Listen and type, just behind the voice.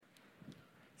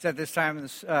It's at this time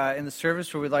in the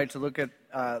service where we'd like to look at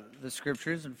the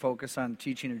scriptures and focus on the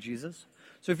teaching of Jesus.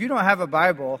 So if you don't have a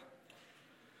Bible,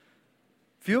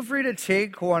 feel free to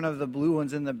take one of the blue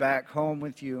ones in the back home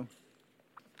with you.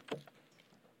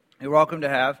 You're welcome to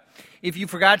have. If you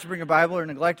forgot to bring a Bible or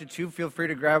neglected to, feel free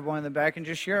to grab one in the back and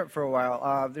just share it for a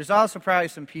while. There's also probably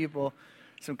some people,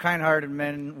 some kind-hearted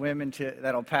men, women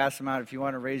that'll pass them out if you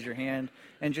want to raise your hand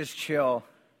and just chill.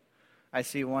 I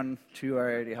see 1, 2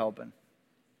 already helping.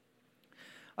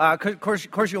 Of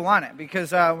course you'll want it,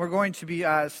 because we're going to be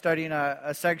studying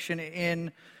a section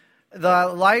in the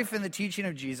life and the teaching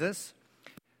of Jesus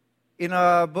in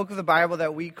a book of the Bible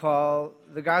that we call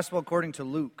the Gospel according to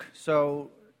Luke.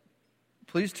 So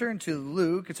please turn to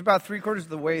Luke. It's about 3/4 of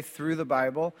the way through the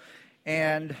Bible,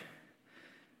 and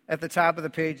at the top of the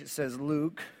page it says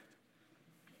Luke.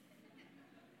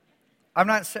 I'm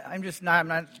not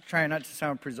trying not to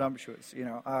sound presumptuous,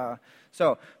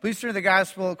 So please turn to the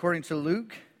Gospel according to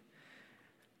Luke.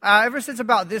 Ever since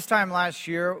about this time last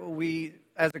year, we,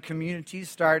 as a community,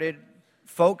 started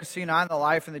focusing on the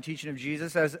life and the teaching of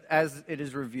Jesus as it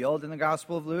is revealed in the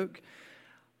Gospel of Luke.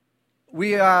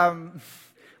 We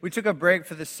took a break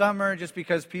for the summer just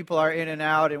because people are in and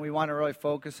out, and we want to really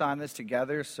focus on this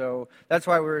together. So that's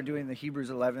why we were doing the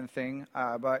Hebrews 11 thing.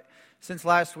 But since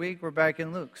last week, we're back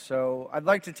in Luke. So I'd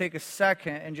like to take a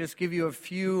second and just give you a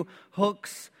few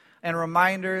hooks and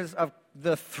reminders of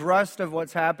the thrust of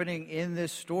what's happening in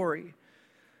this story.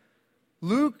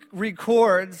 Luke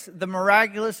records the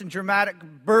miraculous and dramatic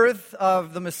birth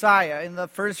of the Messiah in the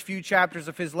first few chapters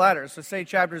of his letter. So say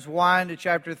chapters 1 to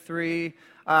chapter 3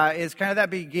 is kind of that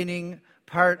beginning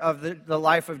part of the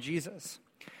life of Jesus.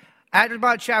 At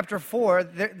about chapter 4,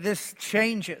 this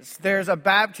changes. There's a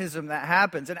baptism that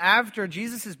happens. And after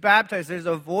Jesus is baptized, there's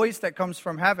a voice that comes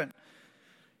from heaven.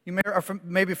 You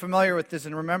may be familiar with this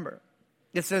and remember.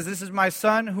 It says, "This is my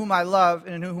son whom I love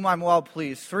and in whom I'm well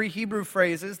pleased." 3 Hebrew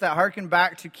phrases that harken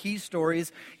back to key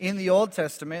stories in the Old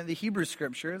Testament, the Hebrew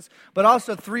Scriptures, but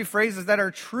also 3 phrases that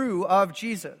are true of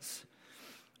Jesus.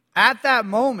 At that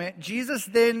moment, Jesus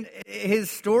then, his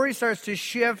story starts to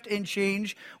shift and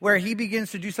change where he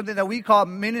begins to do something that we call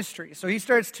ministry. So he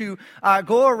starts to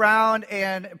go around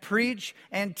and preach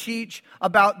and teach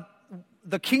about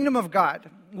the kingdom of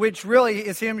God, which really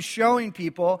is him showing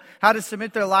people how to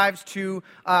submit their lives to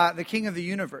the King of the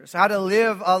universe, how to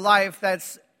live a life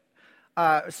that's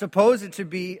supposed to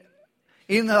be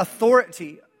in the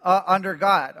authority under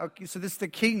God. Okay, so this is the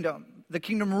kingdom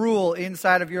rule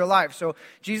inside of your life. So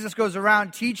Jesus goes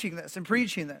around teaching this and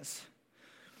preaching this.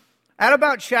 At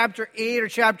about chapter 8 or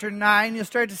chapter 9, you'll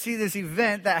start to see this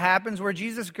event that happens where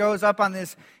Jesus goes up on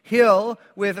this hill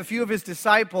with a few of his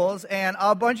disciples, and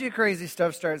a bunch of crazy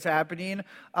stuff starts happening.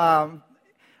 But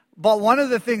one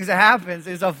of the things that happens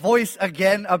is a voice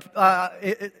again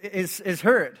is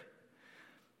heard.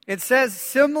 It says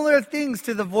similar things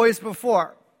to the voice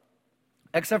before,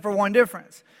 except for one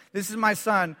difference. "This is my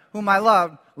son whom I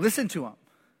love. Listen to him."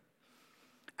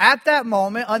 At that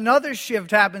moment, another shift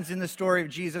happens in the story of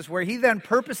Jesus where he then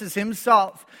purposes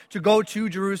himself to go to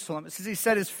Jerusalem. It says he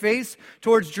set his face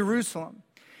towards Jerusalem.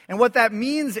 And what that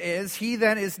means is he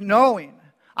then is knowing,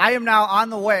 I am now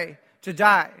on the way to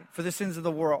die for the sins of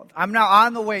the world. I'm now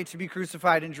on the way to be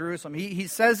crucified in Jerusalem. He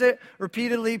says it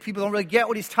repeatedly. People don't really get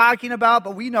what he's talking about,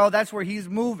 but we know that's where he's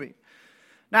moving.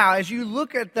 Now, as you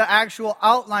look at the actual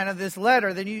outline of this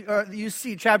letter, then you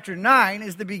see chapter 9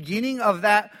 is the beginning of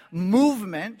that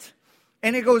movement,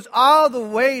 and it goes all the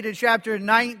way to chapter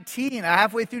 19.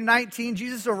 Halfway through 19,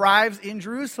 Jesus arrives in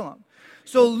Jerusalem.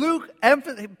 So Luke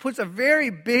puts a very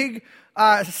big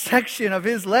section of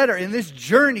his letter in this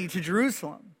journey to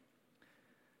Jerusalem.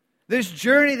 This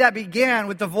journey that began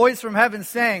with the voice from heaven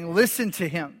saying, "Listen to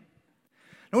him."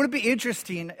 Now, would it be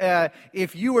interesting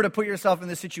if you were to put yourself in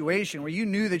this situation where you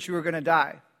knew that you were going to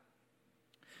die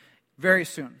very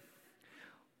soon?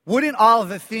 Wouldn't all of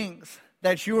the things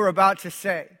that you were about to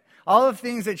say, all of the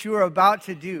things that you were about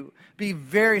to do, be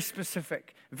very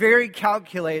specific, very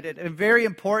calculated, and very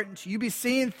important to you? Be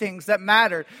saying things that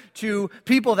mattered to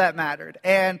people that mattered,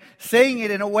 and saying it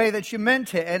in a way that you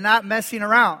meant it and not messing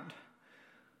around.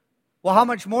 Well, how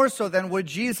much more so then would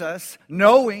Jesus,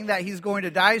 knowing that he's going to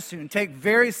die soon, take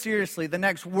very seriously the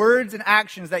next words and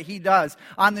actions that he does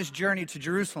on this journey to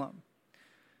Jerusalem?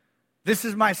 "This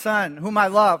is my son, whom I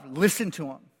love. Listen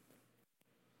to him."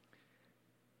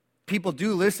 People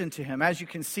do listen to him. As you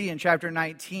can see in chapter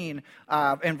 19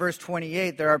 and verse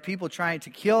 28, there are people trying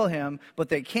to kill him, but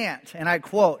they can't. And I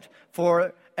quote,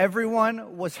 "For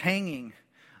everyone was hanging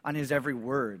on his every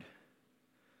word."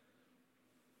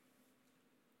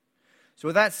 So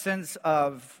with that sense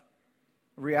of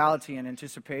reality and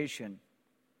anticipation,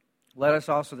 let us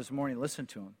also this morning listen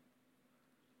to him.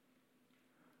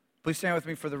 Please stand with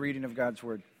me for the reading of God's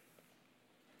word.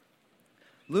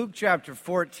 Luke chapter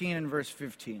 14 and verse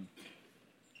 15.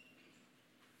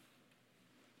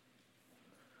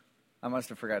 I must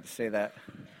have forgot to say that.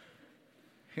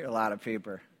 Here, a lot of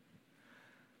paper.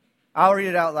 I'll read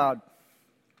it out loud.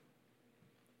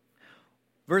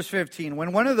 Verse 15.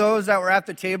 When one of those that were at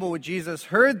the table with Jesus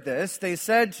heard this, they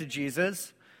said to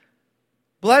Jesus,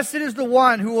 "Blessed is the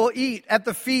one who will eat at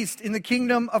the feast in the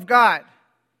kingdom of God."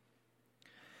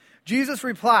 Jesus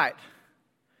replied,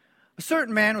 "A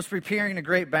certain man was preparing a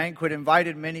great banquet,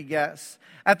 invited many guests.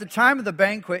 At the time of the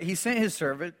banquet, he sent his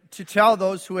servant to tell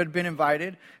those who had been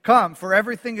invited, 'Come, for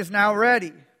everything is now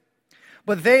ready.'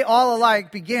 But they all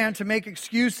alike began to make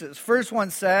excuses. First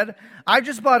one said, 'I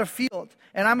just bought a field,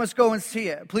 and I must go and see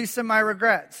it. Please send my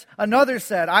regrets.' Another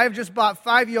said, 'I have just bought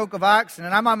 5 yoke of oxen,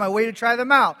 and I'm on my way to try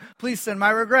them out. Please send my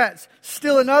regrets.'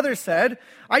 Still another said,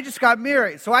 'I just got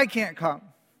married, so I can't come.'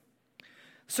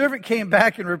 The servant came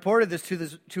back and reported this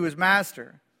to his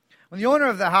master. When the owner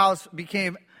of the house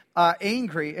became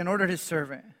angry and ordered his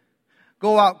servant,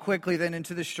 'Go out quickly then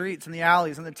into the streets and the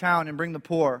alleys in the town and bring the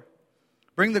poor.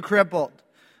 Bring the crippled.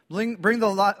 Bring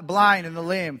the blind and the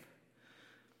lame.'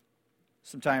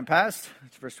 Some time passed.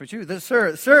 It's verse 22.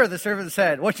 Sir, the servant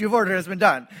said, 'What you've ordered has been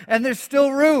done, and there's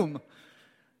still room.'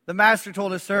 The master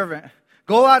told his servant,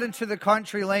 'Go out into the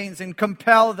country lanes and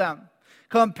compel them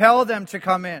to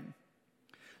come in,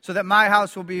 so that my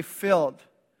house will be filled.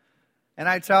 And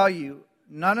I tell you,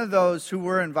 none of those who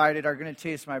were invited are going to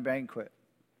taste my banquet.'"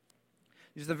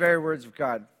 These are the very words of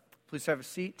God. Please have a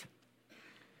seat,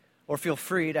 or feel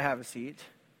free to have a seat.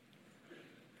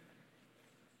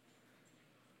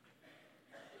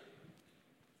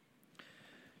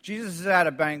 Jesus is at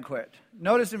a banquet.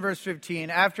 Notice in verse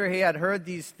 15, after he had heard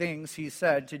these things, he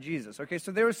said to Jesus. Okay,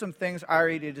 so there were some things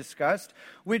already discussed,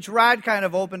 which Rod kind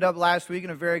of opened up last week in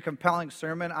a very compelling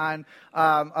sermon on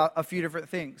a few different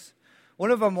things. One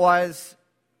of them was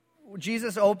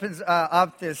Jesus opens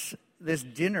up this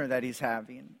dinner that he's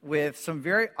having with some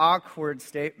very awkward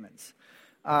statements.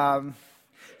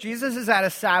 Jesus is at a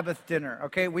Sabbath dinner,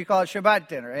 okay? We call it Shabbat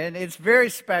dinner, and it's very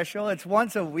special. It's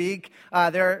once a week.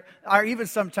 There are even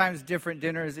sometimes different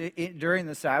dinners during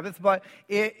the Sabbath, but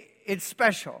it's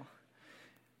special.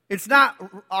 It's not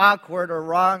awkward or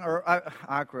wrong or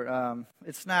awkward.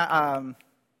 It's not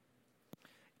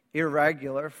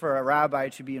irregular for a rabbi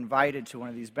to be invited to one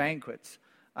of these banquets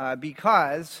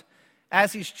because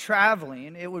as he's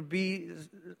traveling, it would be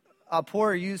a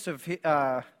poor use of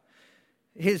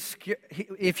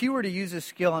if he were to use his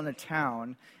skill in the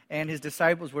town and his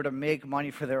disciples were to make money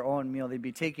for their own meal, they'd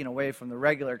be taking away from the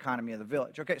regular economy of the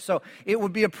village. Okay, so it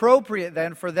would be appropriate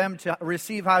then for them to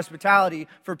receive hospitality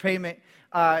for payment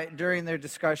during their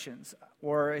discussions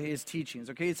or his teachings.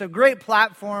 Okay, it's a great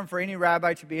platform for any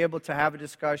rabbi to be able to have a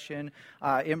discussion,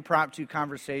 impromptu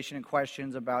conversation and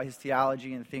questions about his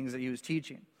theology and things that he was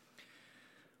teaching.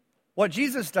 What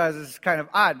Jesus does is kind of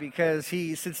odd because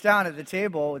he sits down at the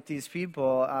table with these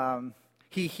people.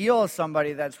 He heals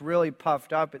somebody that's really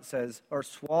puffed up, it says, or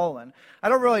swollen. I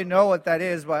don't really know what that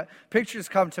is, but pictures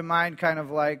come to mind kind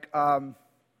of like, who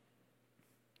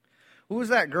was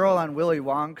that girl on Willy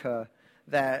Wonka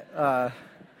that...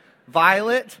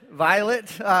 Violet,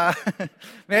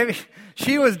 maybe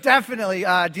she was definitely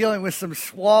dealing with some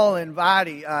swollen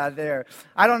body there.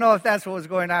 I don't know if that's what was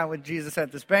going on with Jesus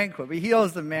at this banquet, but he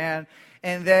heals the man,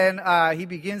 and then he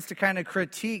begins to kind of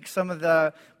critique some of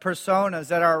the personas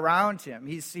that are around him.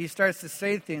 He starts to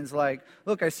say things like,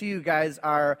 "Look, I see you guys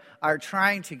are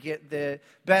trying to get the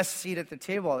best seat at the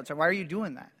table all the time. Why are you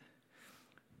doing that?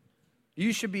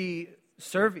 You should be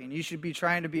serving. You should be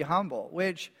trying to be humble,"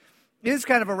 which is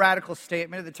kind of a radical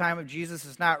statement. At the time of Jesus,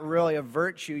 it's not really a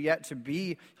virtue yet to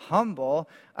be humble.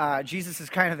 Jesus is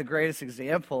kind of the greatest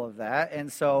example of that.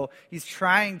 And so he's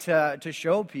trying to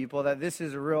show people that this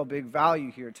is a real big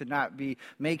value here, to not be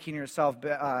making yourself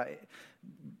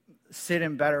sit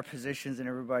in better positions than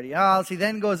everybody else. He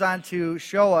then goes on to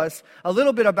show us a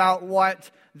little bit about what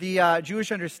the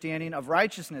Jewish understanding of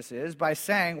righteousness is by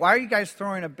saying, why are you guys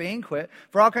throwing a banquet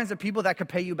for all kinds of people that could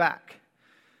pay you back?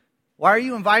 Why are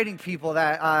you inviting people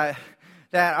that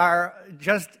are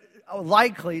just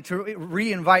likely to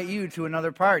re-invite you to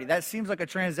another party? That seems like a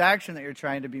transaction that you're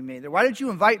trying to be made there. Why did you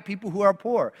invite people who are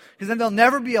poor? Because then they'll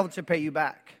never be able to pay you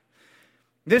back.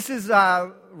 This is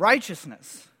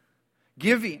righteousness,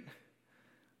 giving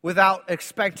without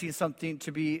expecting something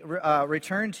to be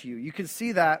returned to you. You can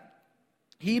see that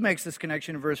he makes this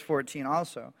connection in verse 14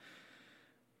 also.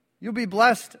 You'll be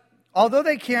blessed. Although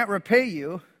they can't repay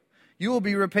you, you will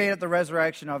be repaid at the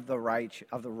resurrection of the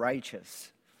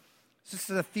righteous. This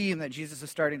is a theme that Jesus is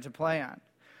starting to play on.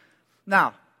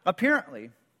 Now,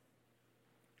 apparently,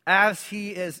 as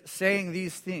he is saying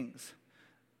these things,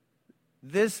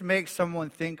 this makes someone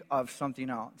think of something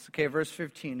else. Okay, verse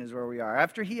 15 is where we are.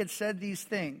 After he had said these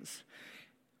things,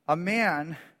 a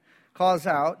man calls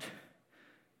out,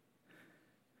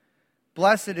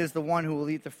 "Blessed is the one who will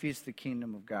eat the feast of the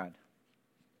kingdom of God."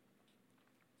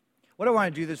 What I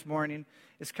want to do this morning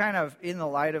is kind of, in the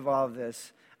light of all of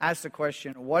this, ask the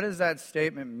question, what does that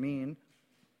statement mean?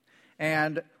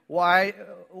 And why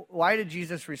did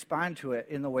Jesus respond to it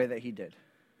in the way that he did?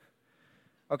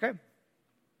 Okay?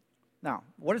 Now,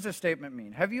 what does this statement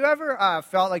mean? Have you ever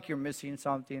felt like you're missing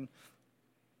something?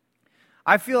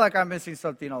 I feel like I'm missing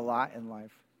something a lot in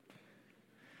life.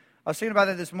 I was thinking about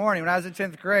that this morning. When I was in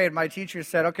 10th grade, my teacher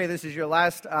said, okay, this is your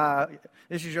last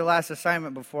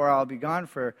assignment before I'll be gone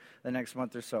for the next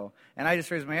month or so. And I just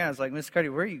raised my hand. I was like, Miss Cuddy,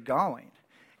 where are you going?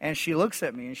 And she looks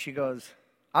at me and she goes,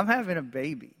 I'm having a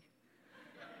baby.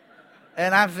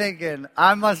 And I'm thinking,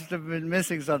 I must have been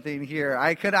missing something here.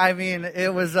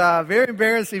 It was very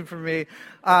embarrassing for me.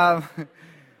 I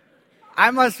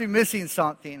must be missing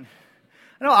something.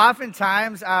 I know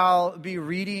oftentimes I'll be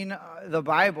reading the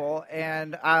Bible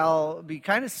and I'll be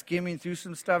kind of skimming through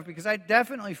some stuff because I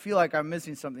definitely feel like I'm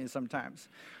missing something sometimes.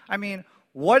 I mean,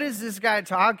 what is this guy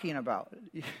talking about?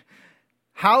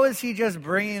 How is he just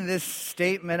bringing this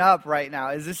statement up right now?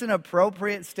 Is this an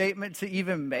appropriate statement to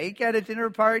even make at a dinner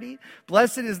party?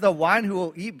 Blessed is the one who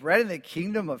will eat bread in the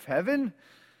kingdom of heaven.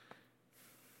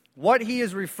 What he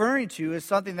is referring to is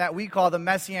something that we call the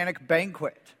Messianic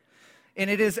banquet. And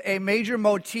it is a major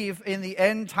motif in the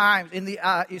end times, in the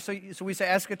so we say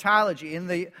eschatology, in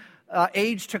the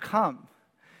age to come,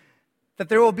 that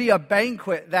there will be a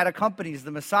banquet that accompanies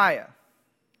the Messiah.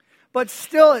 But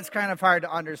still, it's kind of hard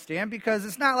to understand because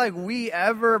it's not like we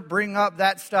ever bring up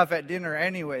that stuff at dinner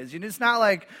anyways. It's not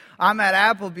like I'm at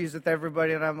Applebee's with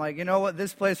everybody and I'm like, you know what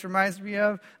this place reminds me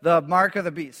of? The Mark of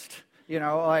the Beast.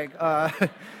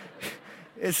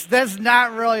 That's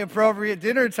not really appropriate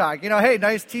dinner talk. Hey,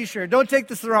 nice T-shirt. Don't take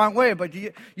this the wrong way, but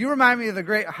you remind me of the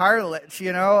great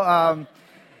harlot,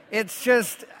 It's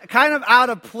just kind of out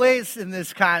of place in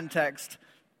this context.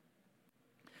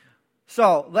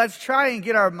 So let's try and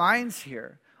get our minds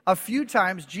here. A few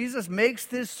times, Jesus makes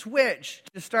this switch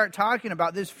to start talking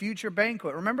about this future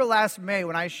banquet. Remember last May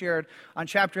when I shared on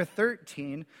chapter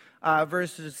 13,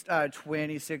 verses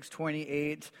 26,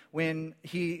 28, when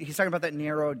he's talking about that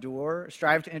narrow door,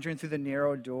 strive to enter in through the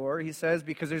narrow door, he says,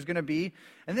 because there's going to be,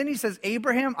 and then he says,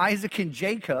 Abraham, Isaac, and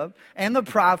Jacob, and the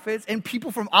prophets, and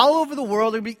people from all over the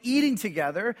world are going to be eating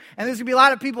together, and there's going to be a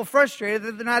lot of people frustrated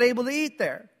that they're not able to eat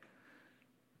there.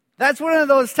 That's one of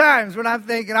those times when I'm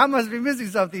thinking, I must be missing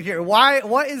something here.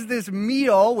 What is this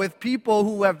meal with people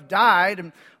who have died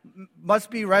and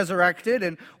must be resurrected?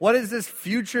 And what is this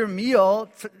future meal?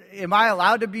 Am I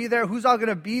allowed to be there? Who's all going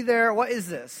to be there? What is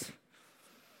this?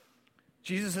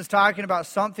 Jesus is talking about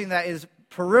something that is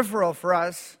peripheral for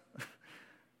us,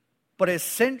 but is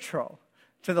central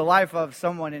to the life of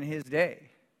someone in his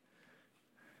day.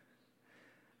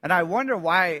 And I wonder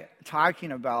why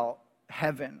talking about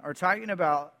heaven or talking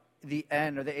about the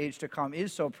end or the age to come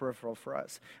is so peripheral for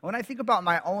us. And when I think about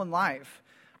my own life,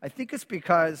 I think it's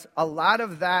because a lot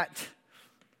of that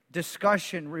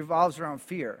discussion revolves around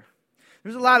fear.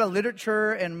 There's a lot of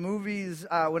literature and movies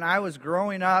when I was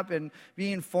growing up and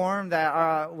being formed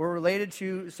that were related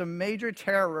to some major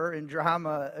terror and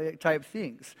drama type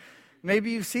things. Maybe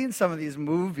you've seen some of these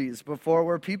movies before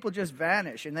where people just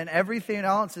vanish and then everything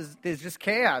else is just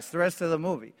chaos the rest of the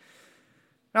movie.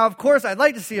 Now, of course, I'd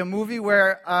like to see a movie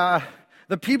where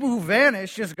the people who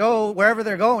vanish just go wherever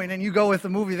they're going and you go with the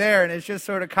movie there and it's just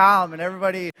sort of calm and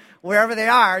everybody, wherever they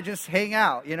are, just hang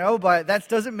out, but that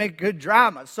doesn't make good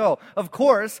drama. So, of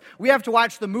course, we have to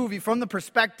watch the movie from the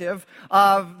perspective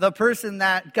of the person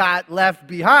that got left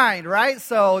behind, right?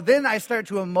 So then I start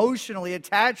to emotionally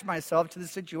attach myself to the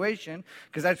situation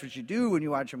because that's what you do when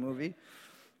you watch a movie.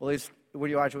 Well, at least when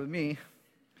you watch it with me.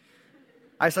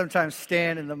 I sometimes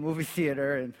stand in the movie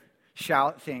theater and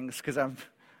shout things because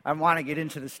I want to get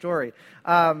into the story.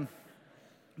 Then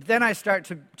I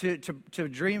start to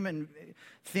dream and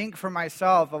think for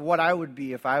myself of what I would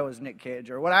be if I was Nick Cage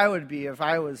or what I would be if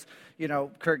I was,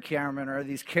 Kirk Cameron or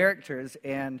these characters.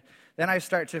 And then I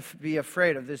start to be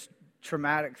afraid of this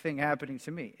traumatic thing happening to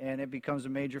me. And it becomes a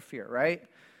major fear, right?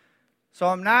 So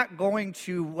I'm not going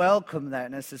to welcome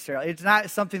that necessarily. It's not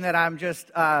something that I'm just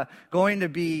going to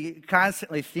be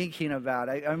constantly thinking about.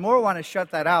 I more want to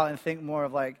shut that out and think more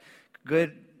of like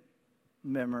good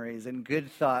memories and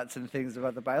good thoughts and things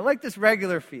about the Bible. I like this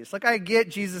regular feast. Like, I get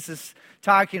Jesus is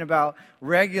talking about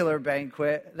regular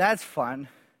banquet. That's fun.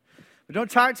 But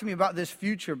don't talk to me about this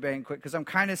future banquet, because I'm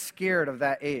kind of scared of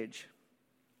that age.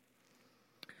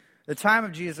 The time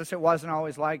of Jesus, it wasn't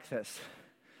always like this.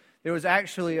 There was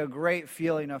actually a great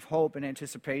feeling of hope and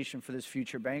anticipation for this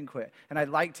future banquet. And I'd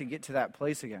like to get to that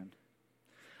place again.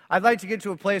 I'd like to get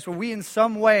to a place where we in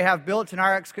some way have built in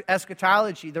our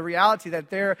eschatology the reality that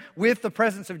there, with the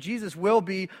presence of Jesus, will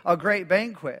be a great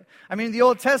banquet. I mean, in the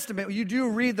Old Testament, you do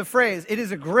read the phrase, it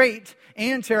is a great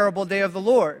and terrible day of the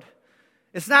Lord.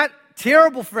 It's not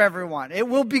terrible for everyone. It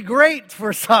will be great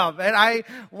for some, and I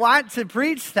want to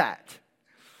preach that.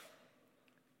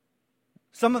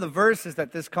 Some of the verses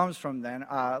that this comes from then,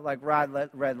 like Rod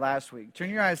read last week. Turn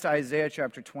your eyes to Isaiah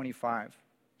chapter 25,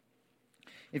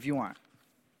 if you want.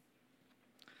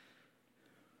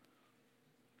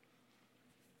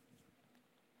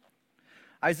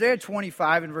 Isaiah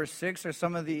 25 and verse 6 are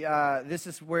some of the, this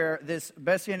is where this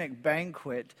Messianic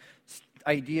banquet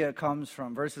idea comes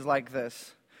from. Verses like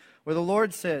this, where the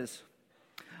Lord says,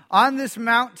 "On this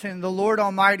mountain the Lord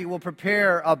Almighty will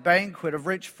prepare a banquet of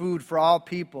rich food for all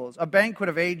peoples, a banquet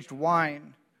of aged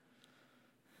wine."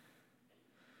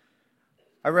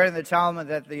 I read in the Talmud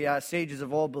that the sages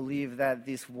of old believed that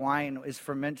this wine is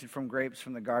fermented from grapes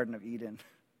from the Garden of Eden.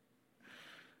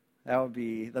 That would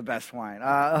be the best wine.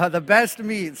 The best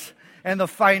meats and the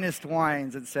finest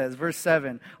wines, it says. Verse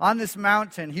 7, "On this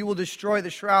mountain he will destroy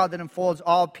the shroud that enfolds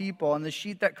all people and the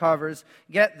sheet that covers,"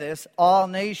 get this, "all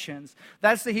nations."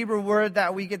 That's the Hebrew word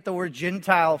that we get the word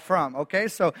Gentile from, okay?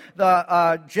 So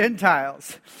the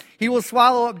Gentiles. "He will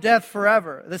swallow up death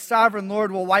forever. The sovereign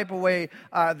Lord will wipe away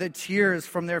the tears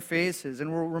from their faces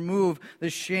and will remove the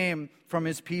shame from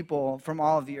his people from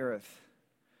all of the earth."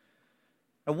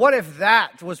 Now, what if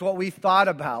that was what we thought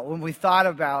about when we thought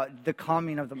about the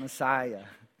coming of the Messiah?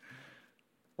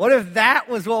 What if that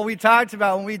was what we talked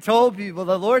about when we told people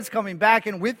the Lord's coming back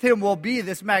and with him will be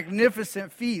this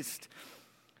magnificent feast?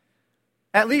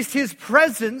 At least his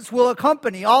presence will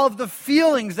accompany all of the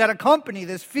feelings that accompany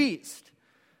this feast.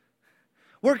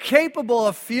 We're capable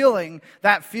of feeling,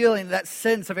 that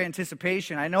sense of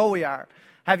anticipation. I know we are.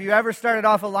 Have you ever started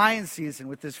off a lion season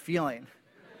with this feeling?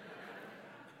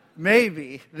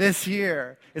 Maybe this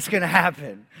year it's going to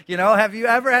happen. You know, have you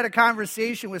ever had a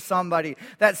conversation with somebody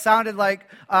that sounded like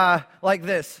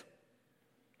this?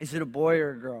 Is it a boy or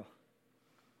a girl?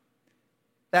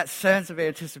 That sense of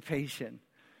anticipation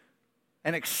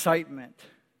and excitement.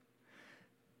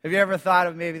 Have you ever thought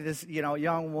of maybe this,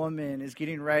 young woman is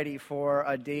getting ready for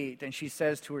a date and she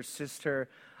says to her sister,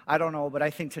 "I don't know, but I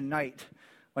think tonight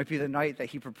might be the night that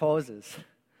he proposes.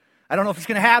 I don't know if it's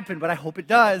going to happen, but I hope it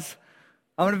does.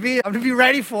 I'm gonna be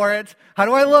ready for it. How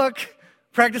do I look?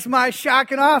 Practice my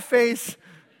shock and awe face."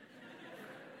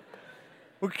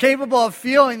 We're capable of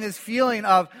feeling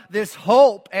of this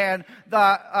hope and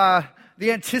the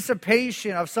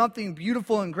anticipation of something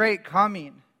beautiful and great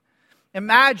coming.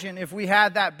 Imagine if we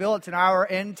had that built in our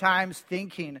end times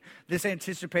thinking, this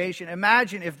anticipation.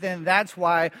 Imagine if then that's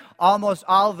why almost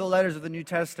all of the letters of the New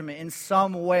Testament in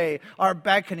some way are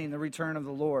beckoning the return of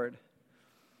the Lord.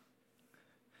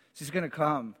 He's going to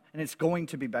come, and it's going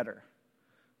to be better.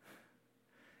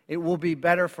 It will be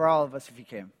better for all of us if he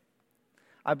came.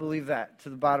 I believe that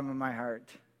to the bottom of my heart.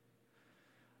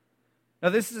 Now,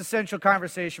 this is a central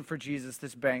conversation for Jesus,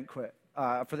 this banquet,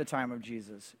 for the time of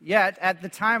Jesus. Yet, at the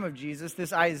time of Jesus,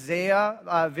 this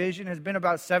Isaiah vision has been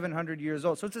about 700 years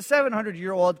old. So it's a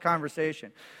 700-year-old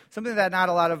conversation, something that not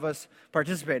a lot of us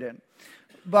participate in.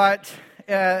 But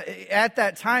at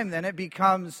that time, then, it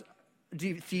becomes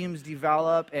themes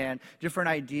develop and different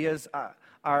ideas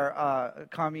are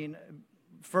coming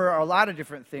for a lot of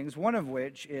different things, one of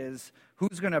which is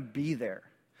who's going to be there.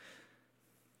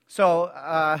 So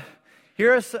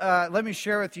let me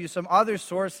share with you some other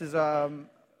sources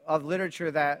of literature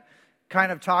that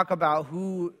kind of talk about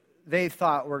who they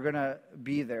thought were going to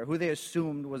be there, who they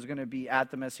assumed was going to be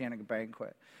at the Messianic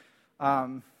banquet.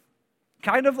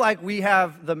 Kind of like we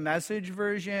have the Message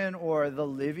version or the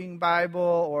Living Bible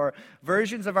or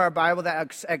versions of our Bible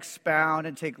that expound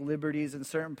and take liberties in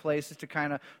certain places to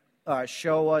kind of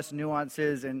show us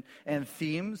nuances and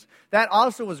themes. That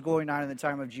also was going on in the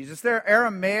time of Jesus. There are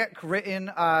Aramaic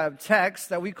written texts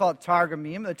that we call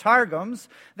Targumim, the Targums,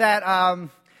 that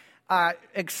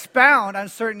expound on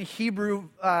certain Hebrew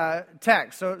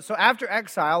texts. So after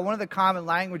exile, one of the common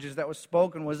languages that was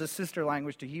spoken was a sister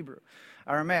language to Hebrew,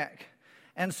 Aramaic.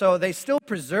 And so they still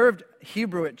preserved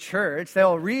Hebrew at church.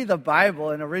 They'll read the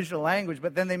Bible in original language,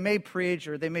 but then they may preach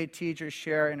or they may teach or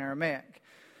share in Aramaic.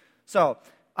 So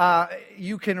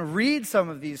you can read some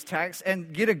of these texts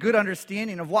and get a good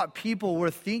understanding of what people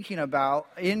were thinking about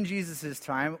in Jesus'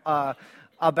 time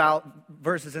about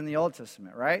verses in the Old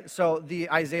Testament, right? So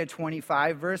the Isaiah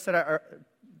 25 verse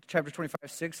chapter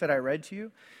 25:6 that I read to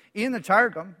you, in the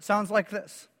Targum sounds like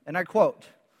this, and I quote,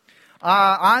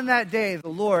 on that day the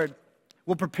Lord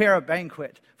will prepare a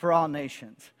banquet for all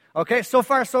nations. Okay, so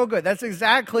far so good. That's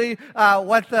exactly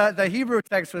what the Hebrew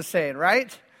text was saying,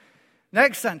 right?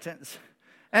 Next sentence.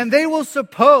 And they will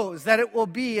suppose that it will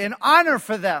be an honor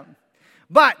for them,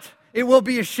 but it will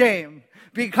be a shame,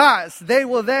 because they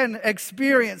will then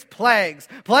experience plagues.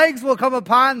 Plagues will come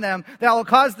upon them that will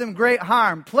cause them great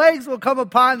harm. Plagues will come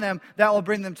upon them that will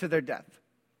bring them to their death.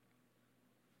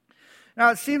 Now,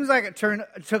 it seems like it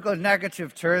took a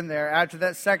negative turn there after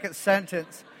that second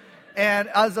sentence. And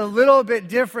it was a little bit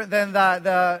different than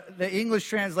the English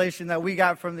translation that we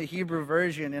got from the Hebrew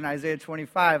version in Isaiah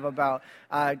 25 about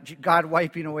God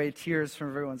wiping away tears from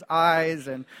everyone's eyes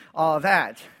and all of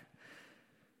that.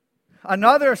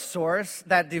 Another source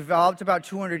that developed about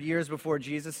 200 years before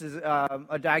Jesus is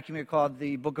a document called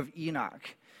the Book of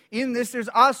Enoch. In this, there's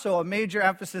also a major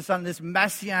emphasis on this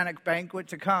messianic banquet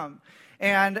to come.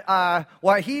 And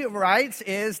what he writes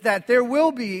is that there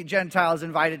will be Gentiles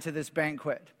invited to this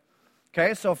banquet.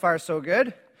 Okay, so far so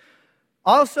good.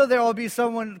 Also, there will be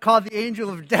someone called the angel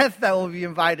of death that will be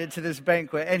invited to this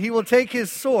banquet. And he will take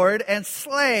his sword and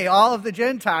slay all of the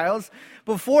Gentiles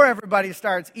before everybody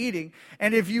starts eating.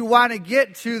 And if you want to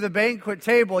get to the banquet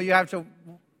table, you have to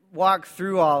walk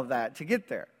through all of that to get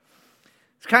there.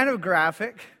 It's kind of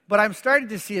graphic, but I'm starting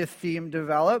to see a theme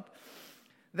develop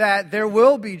that there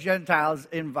will be Gentiles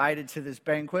invited to this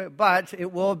banquet, but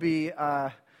it will be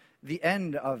the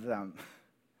end of them.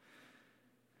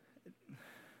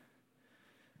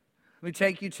 Let me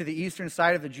take you to the eastern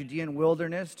side of the Judean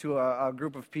wilderness to a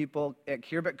group of people at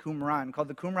Khirbet Qumran called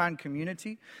the Qumran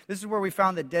community. This is where we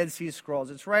found the Dead Sea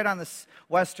Scrolls. It's right on the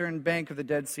western bank of the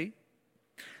Dead Sea.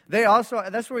 That's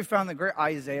where we found the great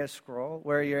Isaiah scroll,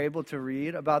 where you're able to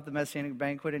read about the Messianic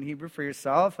banquet in Hebrew for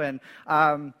yourself. And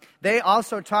they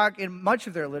also talk in much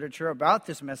of their literature about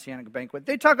this Messianic banquet.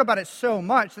 They talk about it so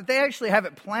much that they actually have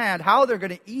it planned how they're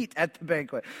going to eat at the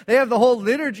banquet. They have the whole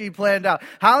liturgy planned out,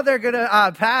 how they're going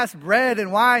to pass bread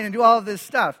and wine and do all of this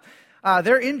stuff.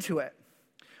 They're into it.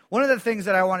 One of the things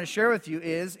that I want to share with you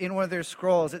is in one of their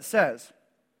scrolls, it says,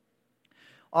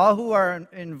 all who are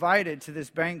invited to this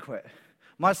banquet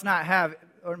must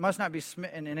not be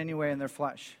smitten in any way in their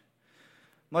flesh,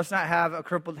 must not have a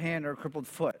crippled hand or a crippled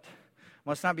foot,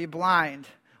 must not be blind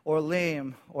or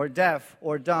lame or deaf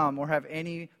or dumb or have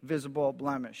any visible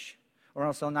blemish, or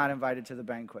else they're not invited to the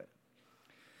banquet.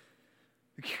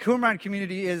 The Qumran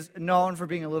community is known for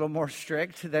being a little more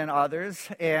strict than others,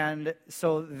 and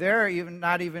so they're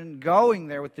not even going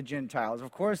there with the Gentiles.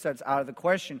 Of course, that's out of the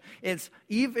question. It's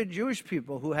even Jewish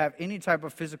people who have any type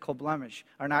of physical blemish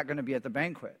are not going to be at the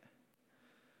banquet.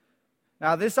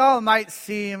 Now, this all might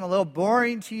seem a little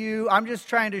boring to you. I'm just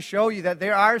trying to show you that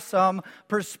there are some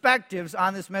perspectives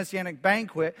on this Messianic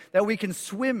banquet that we can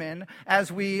swim in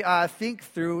as we think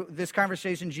through this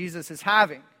conversation Jesus is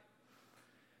having.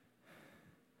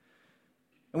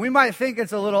 And we might think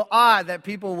it's a little odd that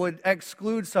people would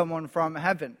exclude someone from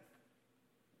heaven.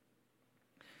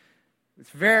 It's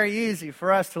very easy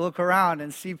for us to look around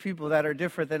and see people that are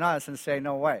different than us and say,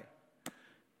 no way.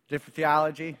 Different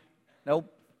theology? Nope.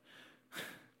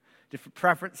 Different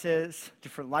preferences,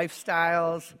 different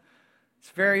lifestyles. It's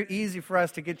very easy for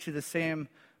us to get to the same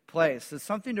place. It's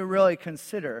something to really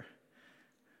consider.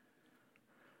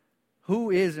 Who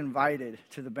is invited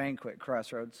to the banquet,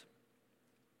 Crossroads?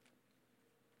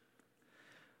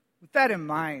 With that in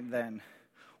mind, then,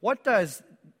 what does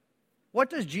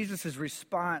Jesus'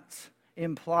 response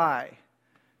imply?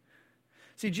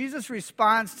 See, Jesus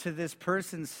responds to this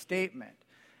person's statement,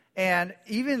 and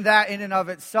even that in and of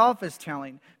itself is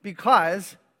telling,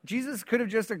 because Jesus could have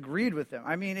just agreed with them.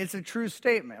 I mean, it's a true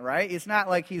statement, right? It's not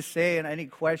like he's saying any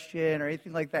question or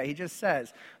anything like that. He just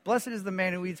says, blessed is the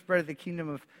man who eats bread of the kingdom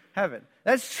of heaven.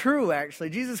 That's true,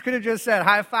 actually. Jesus could have just said,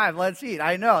 high five, let's eat.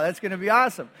 I know, that's going to be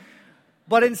awesome.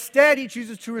 But instead, he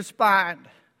chooses to respond.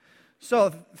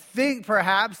 So think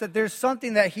perhaps that there's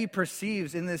something that he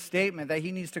perceives in this statement that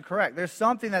he needs to correct. There's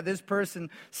something that this person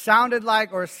sounded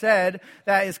like or said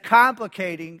that is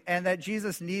complicating and that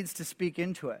Jesus needs to speak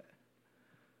into it.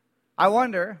 I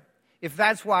wonder if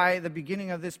that's why the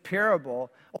beginning of this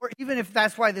parable, or even if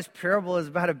that's why this parable is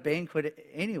about a banquet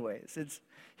anyways. It's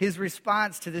his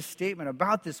response to this statement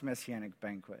about this messianic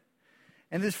banquet.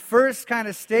 And this first kind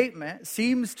of statement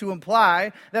seems to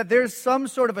imply that there's some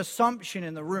sort of assumption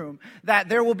in the room that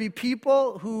there will be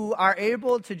people who are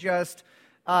able to just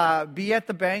be at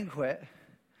the banquet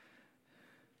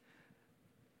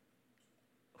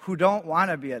who don't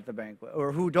want to be at the banquet,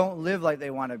 or who don't live like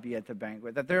they want to be at the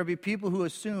banquet. That there will be people who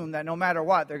assume that no matter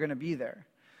what, they're going to be there.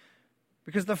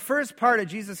 Because the first part of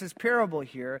Jesus' parable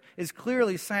here is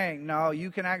clearly saying, no, you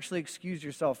can actually excuse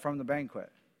yourself from the banquet.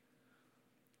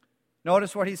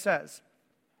 Notice what he says.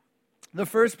 The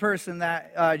first person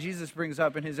that Jesus brings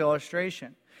up in his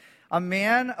illustration. A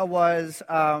man was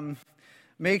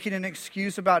making an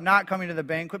excuse about not coming to the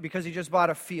banquet because he just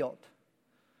bought a field.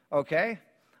 Okay?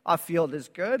 A field is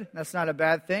good. That's not a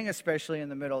bad thing, especially in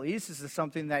the Middle East. This is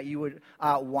something that you would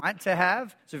want to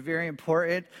have. It's a very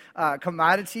important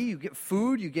commodity. You get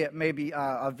food, you get maybe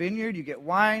a vineyard, you get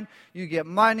wine, you get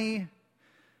money.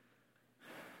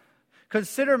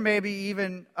 Consider maybe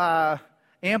even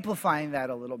amplifying that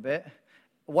a little bit.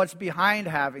 What's behind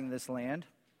having this land?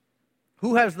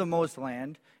 Who has the most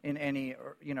land in any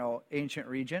ancient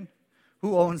region?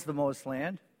 Who owns the most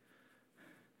land?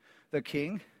 The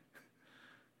king.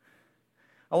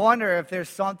 I wonder if there's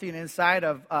something inside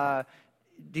of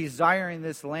desiring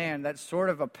this land that's sort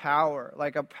of a power,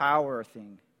 like a power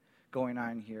thing going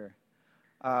on here.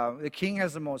 The king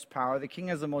has the most power. The king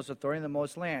has the most authority and the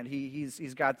most land.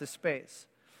 He's got the space.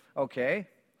 Okay.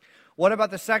 What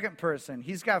about the second person?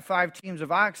 He's got 5 teams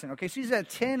of oxen. Okay, so he's got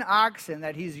 10 oxen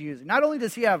that he's using. Not only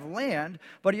does he have land,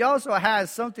 but he also has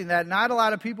something that not a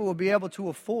lot of people will be able to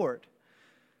afford.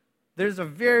 There's a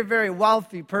very, very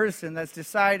wealthy person that's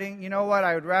deciding, you know what,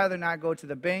 I would rather not go to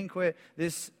the banquet.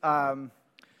 This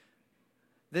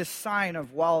sign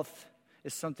of wealth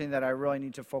is something that I really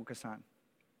need to focus on.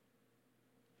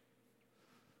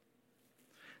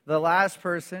 The last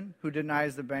person who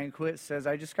denies the banquet says,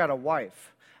 I just got a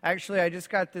wife. Actually, I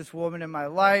just got this woman in my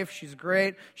life. She's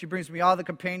great. She brings me all the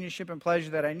companionship and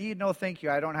pleasure that I need. No, thank you.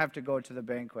 I don't have to go to the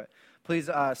banquet. Please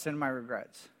send my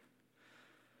regrets.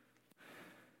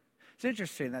 It's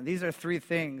interesting that these are 3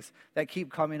 things that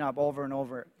keep coming up over and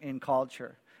over in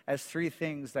culture as 3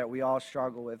 things that we all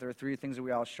struggle with, or 3 things that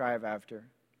we all strive after.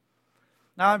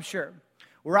 Now, I'm sure,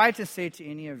 were I to say to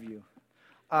any of you,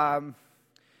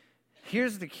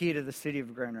 here's the key to the city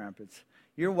of Grand Rapids.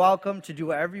 You're welcome to do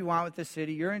whatever you want with the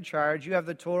city. You're in charge. You have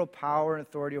the total power and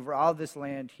authority over all this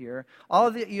land here.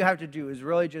 All that you have to do is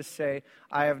really just say,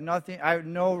 I have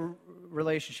no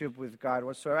relationship with God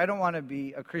whatsoever. I don't want to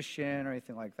be a Christian or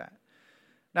anything like that.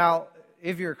 Now,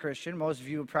 if you're a Christian, most of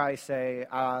you would probably say,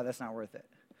 that's not worth it.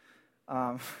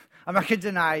 I'm not going to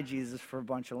deny Jesus for a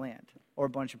bunch of land or a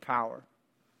bunch of power.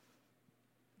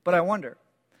 But I wonder,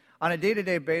 on a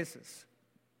day-to-day basis,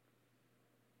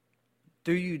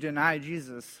 do you deny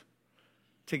Jesus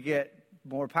to get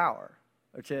more power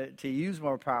or to use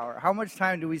more power? How much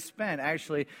time do we spend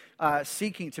actually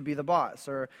seeking to be the boss?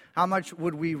 Or how much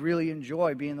would we really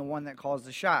enjoy being the one that calls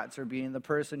the shots or being the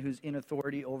person who's in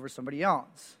authority over somebody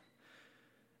else?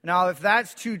 Now, if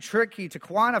that's too tricky to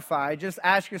quantify, just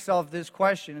ask yourself this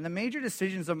question. In the major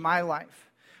decisions of my life,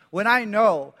 when I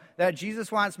know that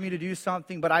Jesus wants me to do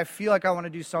something, but I feel like I want to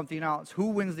do something else,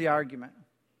 who wins the argument?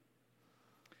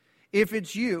 If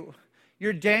it's you,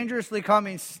 you're dangerously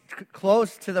coming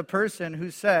close to the person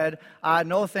who said,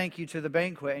 no thank you to the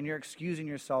banquet, and you're excusing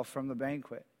yourself from the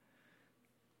banquet.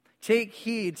 Take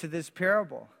heed to this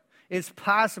parable. It's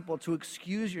possible to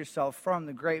excuse yourself from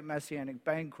the great messianic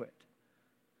banquet.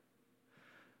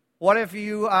 What if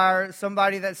you are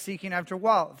somebody that's seeking after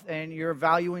wealth and you're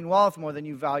valuing wealth more than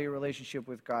you value a relationship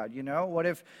with God? You know, what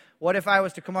if I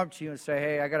was to come up to you and say,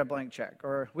 hey, I got a blank check,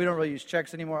 or we don't really use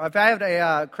checks anymore. If I have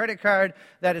a credit card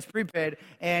that is prepaid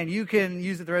and you can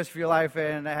use it the rest of your life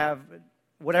and have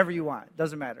whatever you want,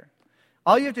 doesn't matter.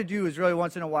 All you have to do is really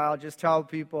once in a while just tell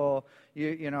people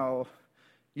you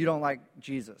don't like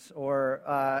Jesus, or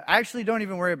actually don't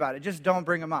even worry about it. Just don't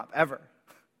bring him up ever.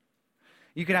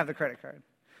 You can have the credit card.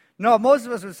 No, most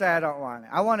of us would say, I don't want it.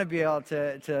 I want to be able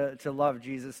to love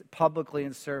Jesus publicly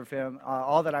and serve him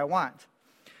all that I want.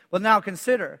 Well, now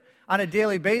consider, on a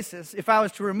daily basis, if I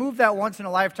was to remove that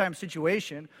once-in-a-lifetime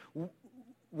situation,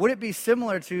 would it be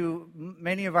similar to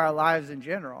many of our lives in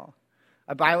general?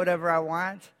 I buy whatever I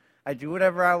want. I do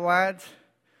whatever I want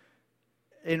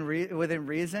within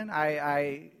reason.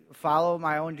 I follow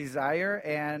my own desire,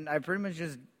 and I pretty much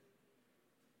just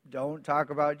don't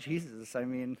talk about Jesus. I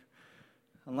mean,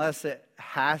 unless it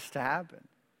has to happen.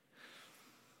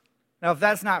 Now, if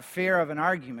that's not fair of an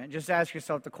argument, just ask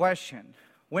yourself the question.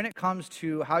 When it comes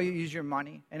to how you use your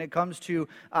money, and it comes to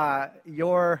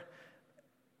your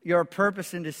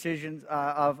purpose and decisions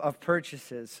of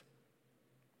purchases,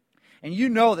 and you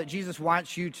know that Jesus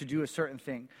wants you to do a certain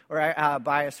thing, or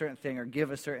buy a certain thing, or give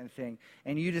a certain thing,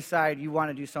 and you decide you want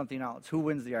to do something else, who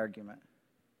wins the argument?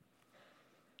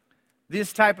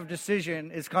 This type of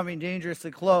decision is coming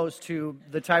dangerously close to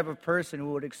the type of person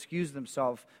who would excuse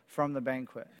themselves from the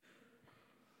banquet.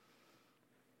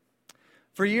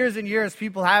 For years and years,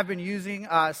 people have been using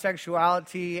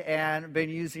sexuality and been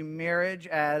using marriage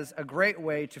as a great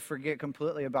way to forget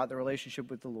completely about the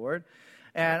relationship with the Lord.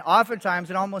 And oftentimes,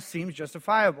 it almost seems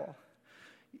justifiable.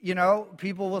 You know,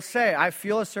 people will say, I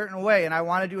feel a certain way and I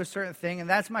want to do a certain thing, and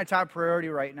that's my top priority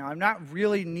right now. I'm not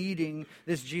really needing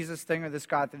this Jesus thing or this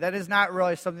God thing. That is not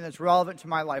really something that's relevant to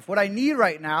my life. What I need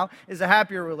right now is a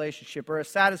happier relationship or a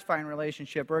satisfying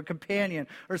relationship or a companion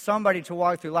or somebody to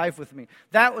walk through life with me.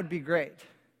 That would be great.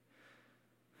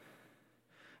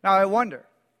 Now, I wonder,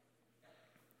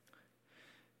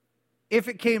 if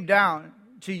it came down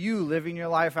to you living your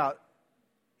life out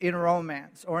in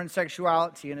romance or in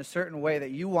sexuality in a certain way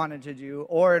that you wanted to do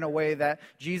or in a way that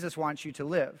Jesus wants you to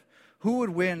live, who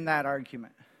would win that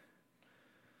argument?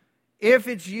 If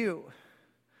it's you,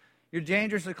 you're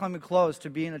dangerously coming close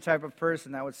to being the type of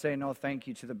person that would say no thank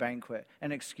you to the banquet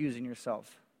and excusing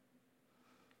yourself.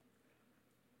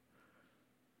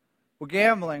 Well,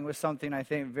 gambling was something I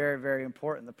think very, very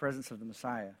important, the presence of the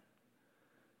Messiah.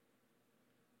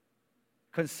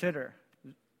 Consider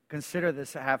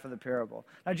this half of the parable.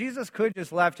 Now, Jesus could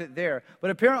just left it there, but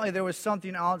apparently there was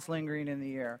something else lingering in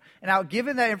the air. And now,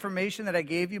 given that information that I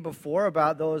gave you before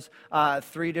about those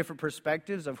three different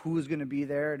perspectives of who's going to be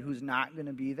there and who's not going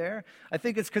to be there, I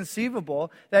think it's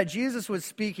conceivable that Jesus was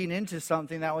speaking into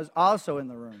something that was also in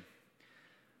the room.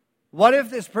 What if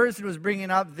this person was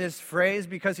bringing up this phrase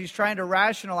because he's trying to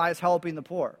rationalize helping the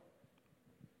poor?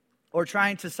 Or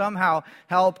trying to somehow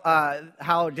help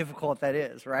how difficult that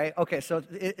is, right? Okay, so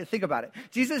think about it.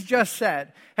 Jesus just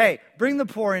said, hey, bring the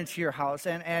poor into your house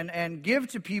and give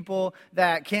to people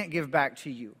that can't give back to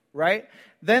you, right?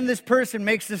 Then this person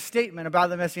makes this statement about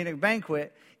the Messianic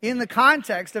banquet in the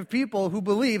context of people who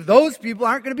believe those people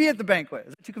aren't going to be at the banquet.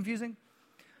 Is that too confusing?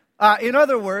 In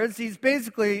other words, he's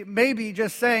basically maybe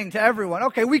just saying to everyone,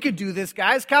 okay, we could do this,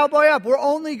 guys. Cowboy up. We're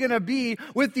only going to be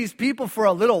with these people for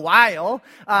a little while.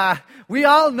 We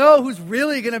all know who's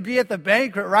really going to be at the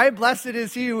banquet, right? Blessed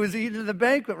is he who is eaten at the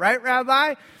banquet, right,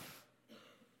 Rabbi?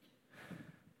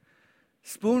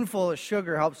 Spoonful of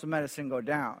sugar helps the medicine go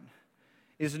down.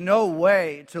 Is no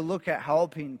way to look at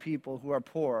helping people who are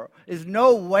poor. Is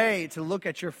no way to look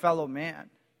at your fellow man.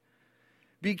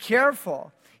 Be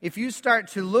careful. If you start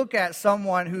to look at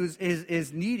someone who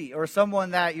is needy or someone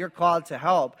that you're called to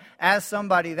help as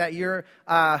somebody that you're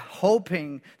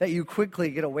hoping that you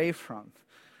quickly get away from.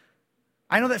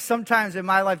 I know that sometimes in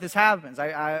my life this happens.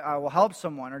 I will help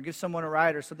someone or give someone a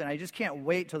ride or something. I just can't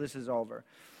wait till this is over.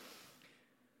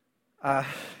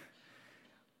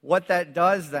 What that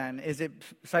does then is it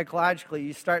psychologically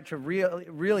you start to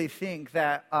really think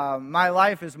that my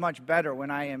life is much better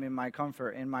when I am in my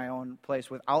comfort in my own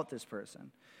place without this person.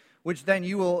 Which then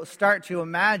you will start to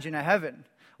imagine a heaven,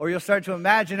 or you'll start to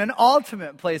imagine an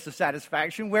ultimate place of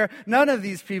satisfaction where none of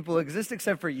these people exist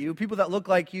except for you, people that look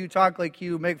like you, talk like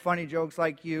you, make funny jokes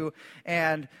like you,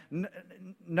 and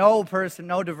no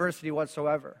diversity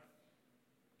whatsoever.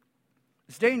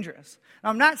 It's dangerous.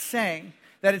 Now, I'm not saying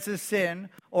that it's a sin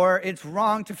or it's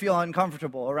wrong to feel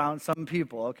uncomfortable around some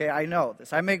people, okay? I know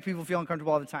this. I make people feel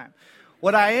uncomfortable all the time.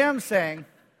 What I am saying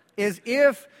is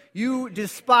if you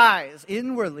despise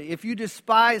inwardly, if you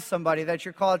despise somebody that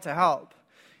you're called to help,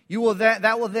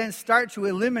 that will then start to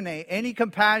eliminate any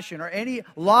compassion or any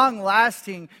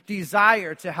long-lasting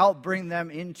desire to help bring them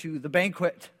into the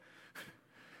banquet.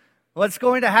 What's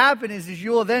going to happen is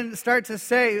you will then start to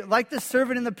say, like the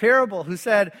servant in the parable who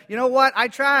said, you know what, I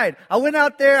tried. I went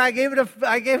out there, I gave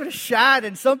it a shot,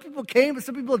 and some people came, but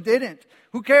some people didn't.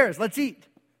 Who cares? Let's eat.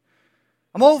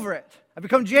 I'm over it. I've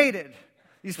become jaded.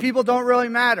 These people don't really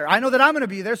matter. I know that I'm going to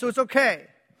be there, so it's okay.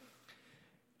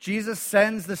 Jesus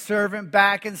sends the servant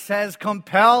back and says,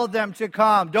 compel them to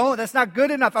come. That's not good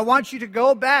enough. I want you to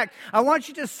go back. I want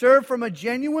you to serve from a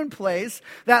genuine place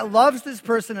that loves this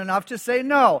person enough to say,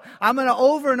 no, I'm going to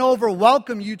over and over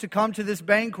welcome you to come to this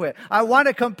banquet. I want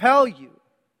to compel you.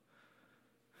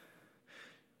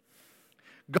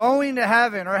 Going to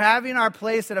heaven or having our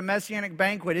place at a Messianic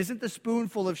banquet isn't the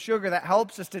spoonful of sugar that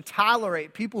helps us to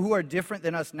tolerate people who are different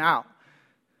than us now.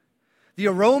 The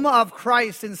aroma of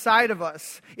Christ inside of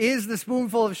us is the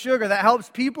spoonful of sugar that helps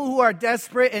people who are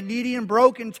desperate and needy and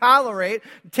broken tolerate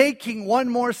taking one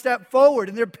more step forward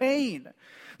in their pain.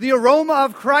 The aroma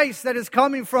of Christ that is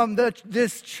coming from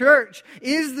this church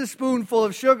is the spoonful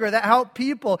of sugar that help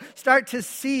people start to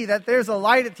see that there's a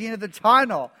light at the end of the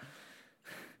tunnel.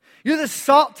 You're the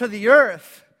salt to the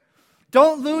earth.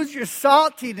 Don't lose your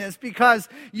saltiness because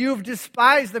you've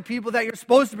despised the people that you're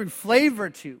supposed to bring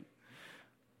flavor to.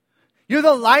 You're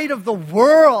the light of the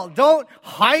world. Don't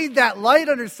hide that light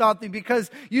under something because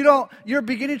you're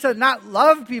beginning to not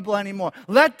love people anymore.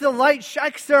 Let the light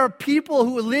shine. There are people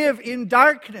who live in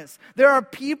darkness. There are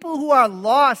people who are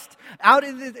lost out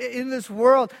in this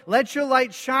world. Let your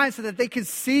light shine so that they can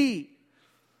see.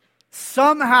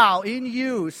 Somehow in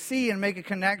you, see and make a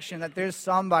connection that there's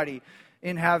somebody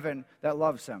in heaven that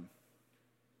loves them.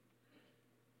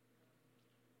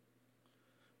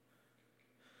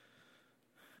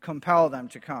 Compel them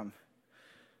to come.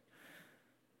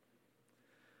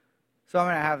 So I'm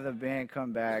going to have the band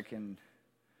come back, and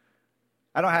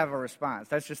I don't have a response.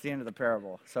 That's just the end of the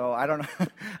parable. So I don't know,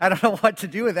 I don't know what to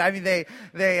do with it. I mean, they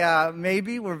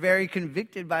maybe were very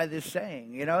convicted by this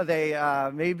saying. They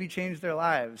maybe changed their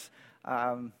lives.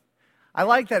 I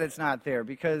like that it's not there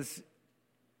because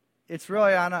it's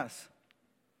really on us.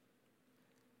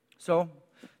 So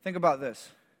think about this.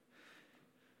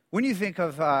 When you think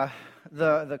of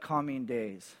the coming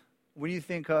days, when you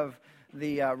think of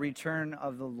the return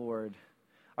of the Lord,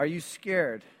 are you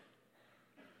scared?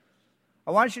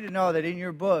 I want you to know that in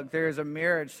your book there is a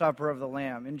marriage supper of the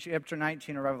Lamb in chapter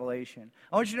 19 of Revelation.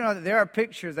 I want you to know that there are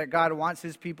pictures that God wants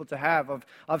his people to have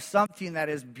of something that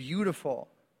is beautiful.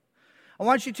 I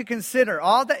want you to consider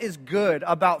all that is good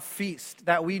about feast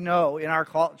that we know in our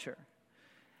culture.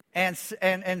 And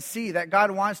see that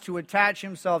God wants to attach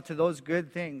himself to those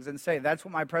good things and say, that's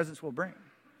what my presence will bring.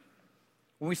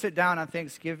 When we sit down on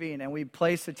Thanksgiving and we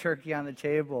place the turkey on the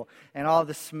table and all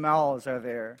the smells are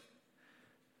there,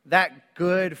 that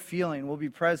good feeling will be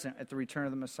present at the return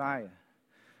of the Messiah.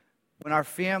 When our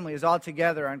family is all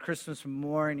together on Christmas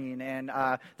morning and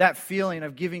that feeling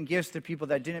of giving gifts to people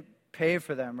that didn't pay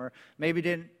for them or maybe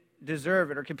didn't deserve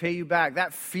it or can pay you back,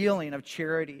 that feeling of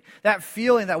charity, that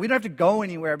feeling that we don't have to go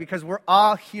anywhere because we're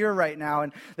all here right now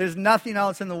and there's nothing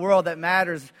else in the world that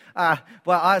matters but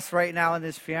us right now in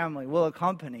this family will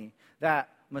accompany that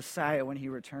Messiah when he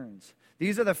returns.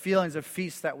 These are the feelings of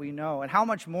feast that we know, and how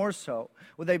much more so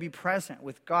will they be present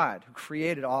with God who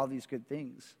created all these good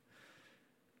things.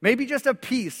 Maybe just a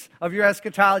piece of your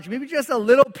eschatology, maybe just a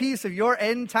little piece of your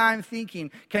end time thinking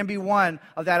can be one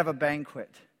of that of a banquet.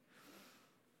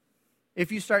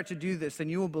 If you start to do this, then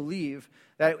you will believe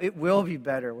that it will be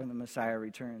better when the Messiah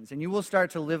returns. And you will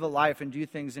start to live a life and do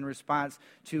things in response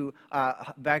to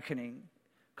beckoning.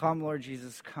 Come, Lord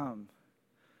Jesus, come.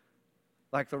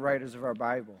 Like the writers of our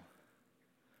Bible.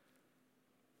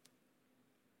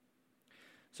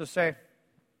 So say,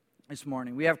 this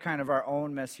morning, we have kind of our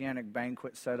own messianic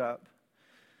banquet set up.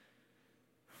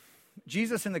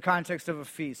 Jesus, in the context of a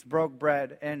feast, broke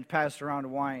bread and passed around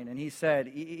wine. And he said,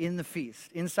 in the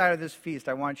feast, inside of this feast,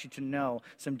 I want you to know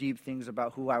some deep things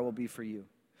about who I will be for you.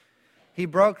 He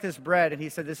broke this bread and he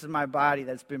said, this is my body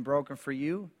that's been broken for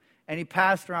you. And he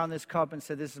passed around this cup and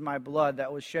said, this is my blood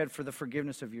that was shed for the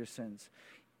forgiveness of your sins.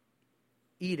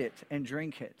 Eat it and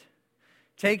drink it.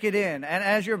 Take it in. And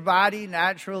as your body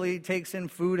naturally takes in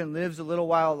food and lives a little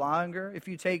while longer, if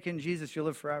you take in Jesus, you'll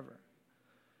live forever.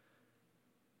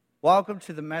 Welcome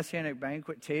to the Messianic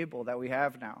banquet table that we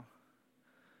have now.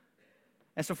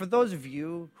 And so for those of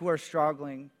you who are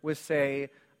struggling with,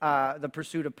 say, the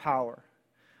pursuit of power,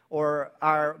 or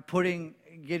are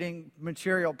getting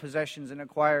material possessions and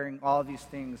acquiring all these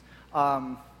things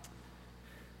above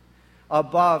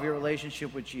your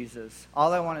relationship with Jesus,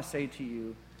 all I want to say to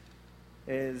you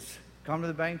is come to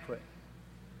the banquet.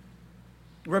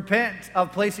 Repent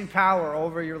of placing power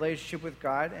over your relationship with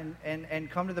God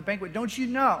and come to the banquet. Don't you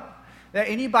know that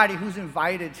anybody who's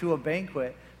invited to a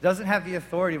banquet doesn't have the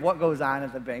authority of what goes on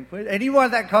at the banquet? Anyone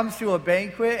that comes to a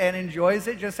banquet and enjoys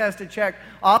it just has to check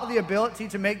all the ability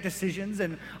to make decisions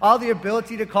and all the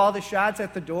ability to call the shots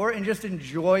at the door and just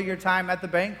enjoy your time at the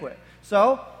banquet.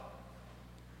 So,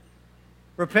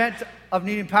 repent of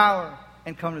needing power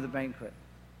and come to the banquet.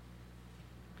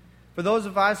 For those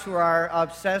of us who are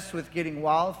obsessed with getting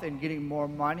wealth and getting more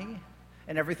money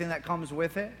and everything that comes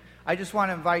with it, I just want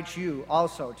to invite you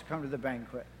also to come to the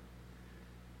banquet.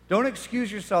 Don't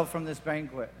excuse yourself from this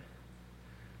banquet.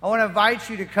 I want to invite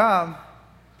you to come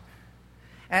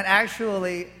and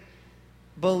actually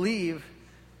believe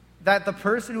that the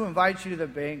person who invites you to the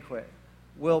banquet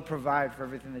will provide for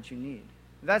everything that you need.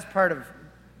 That's part of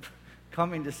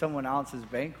coming to someone else's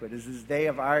banquet, is they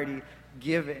have already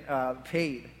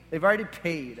paid. They've already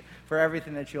paid for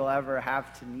everything that you'll ever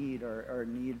have to need or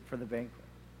need for the banquet.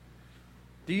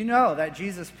 Do you know that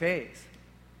Jesus pays?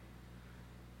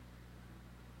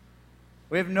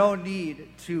 We have no need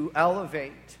to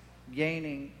elevate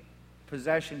gaining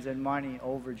possessions and money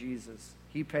over Jesus.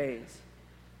 He pays.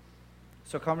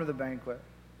 So come to the banquet.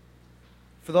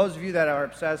 For those of you that are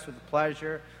obsessed with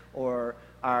pleasure or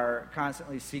are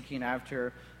constantly seeking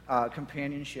after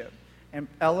companionship and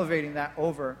elevating that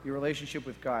over your relationship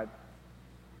with God.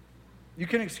 You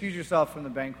can excuse yourself from the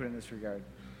banquet in this regard,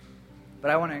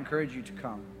 but I want to encourage you to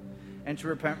come and to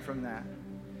repent from that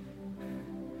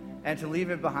and to leave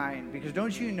it behind. Because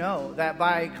don't you know that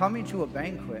by coming to a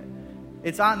banquet,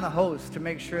 it's on the host to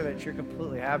make sure that you're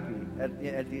completely happy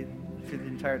for the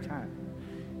entire time.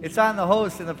 It's on the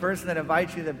host and the person that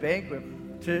invites you to the banquet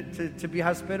to be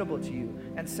hospitable to you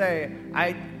and say,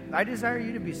 I desire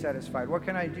you to be satisfied. What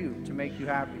can I do to make you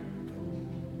happy?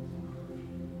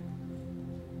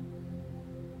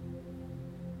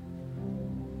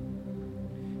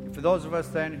 For those of us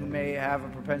then who may have a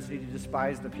propensity to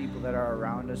despise the people that are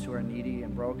around us who are needy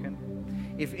and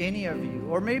broken, if any of you,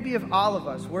 or maybe if all of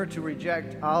us, were to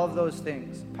reject all of those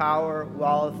things, power,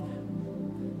 wealth,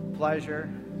 pleasure,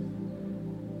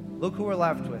 look who we're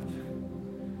left with.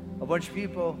 A bunch of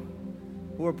people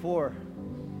who are poor,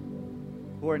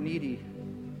 who are needy.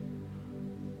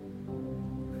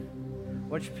 A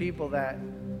bunch of people that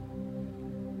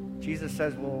Jesus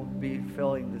says will be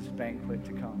filling this banquet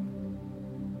to come.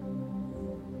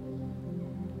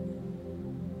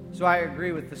 So I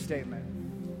agree with the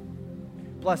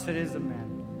statement. Blessed is the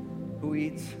man who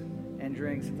eats and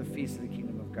drinks at the feast of the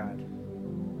kingdom of God.